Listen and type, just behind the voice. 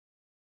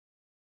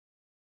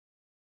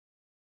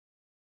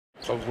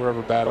of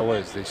wherever Battle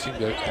is. They seem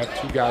to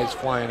have two guys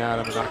flying at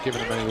him and not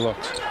giving him any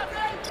looks.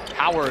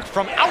 Howard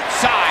from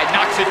outside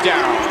knocks it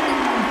down.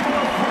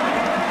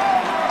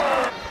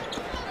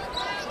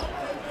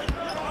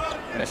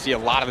 Gonna see a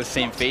lot of the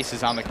same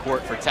faces on the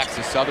court for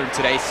Texas Southern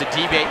today.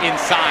 Sidibe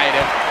inside,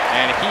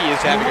 and he is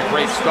having a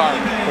great start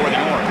for the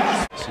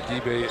Orange.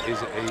 Sidibe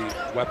is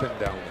a weapon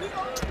down there.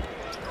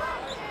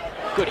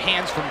 Good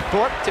hands from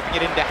Thorpe, tipping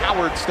it into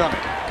Howard's stomach.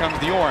 Here comes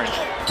the Orange.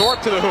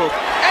 Thorpe to the hoop,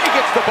 and he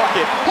gets the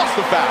bucket, plus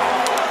the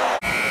foul.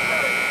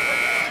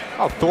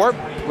 Oh, Thorpe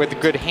with the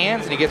good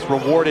hands, and he gets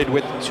rewarded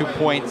with 2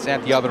 points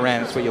at the other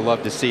end. That's what you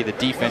love to see, the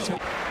defense.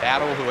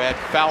 Battle, who had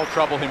foul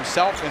trouble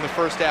himself in the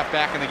first half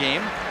back in the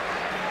game.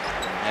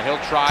 And he'll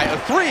try a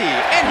three,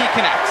 and he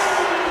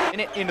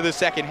connects. Into the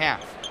second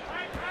half.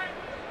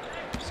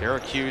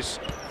 Syracuse,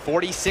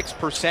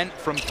 46%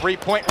 from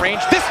three-point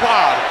range. This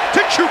lob to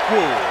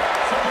Chukwu.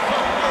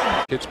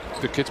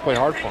 The kids play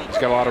hard for him. He's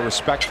got a lot of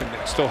respect, and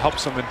it still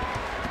helps him in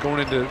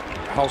going into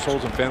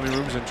households and family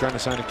rooms and trying to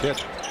sign a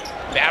kid.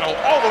 Battle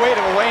all the way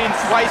to the lane,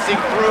 slicing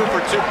through for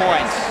 2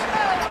 points.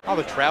 All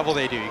the travel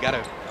they do, you got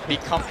to be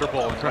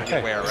comfortable in what you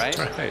wear, right?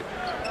 Right.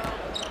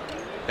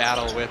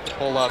 Battle with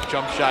pull-up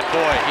jump shot.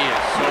 Boy, he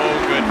is so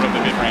good from the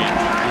mid-range.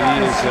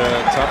 He is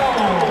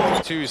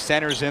tough. Two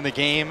centers in the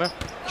game.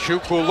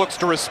 Chukwu looks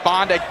to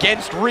respond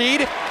against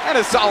Reed, and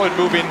a solid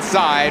move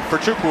inside for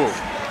Chukwu.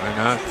 Why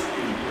not?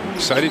 I'm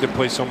excited to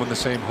play someone the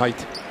same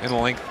height and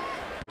length.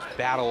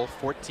 Battle,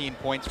 14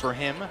 points for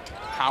him.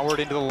 Howard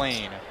into the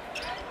lane.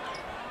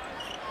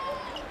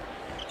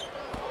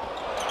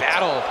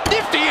 Battle,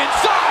 nifty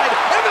inside,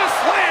 and the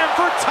slam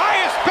for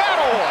Tyus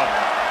Battle.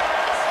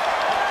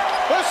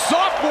 The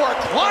sophomore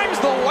climbs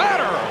the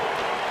ladder.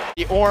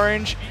 The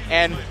Orange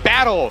and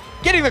Battle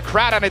getting the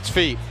crowd on its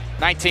feet.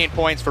 19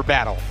 points for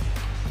Battle.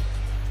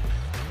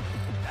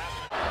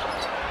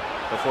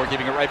 Before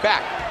giving it right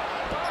back.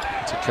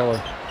 It's a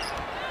killer.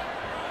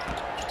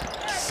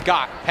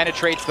 Scott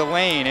penetrates the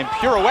lane and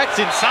pirouettes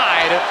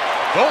inside.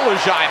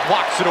 Dolajai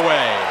blocks it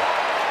away.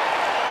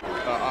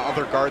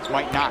 Other guards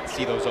might not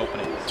see those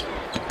openings.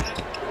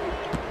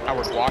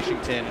 Howard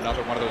Washington,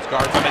 another one of those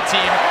guards on the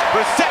team.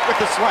 Brissett with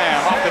the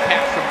slam off the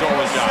pass from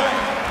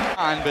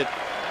Dolajai. But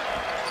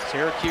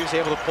Syracuse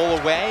able to pull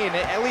away and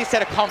at least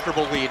had a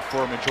comfortable lead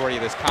for a majority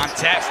of this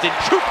contest. And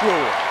Chukwu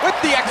with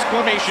the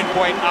exclamation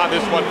point on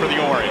this one for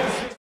the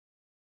Orange.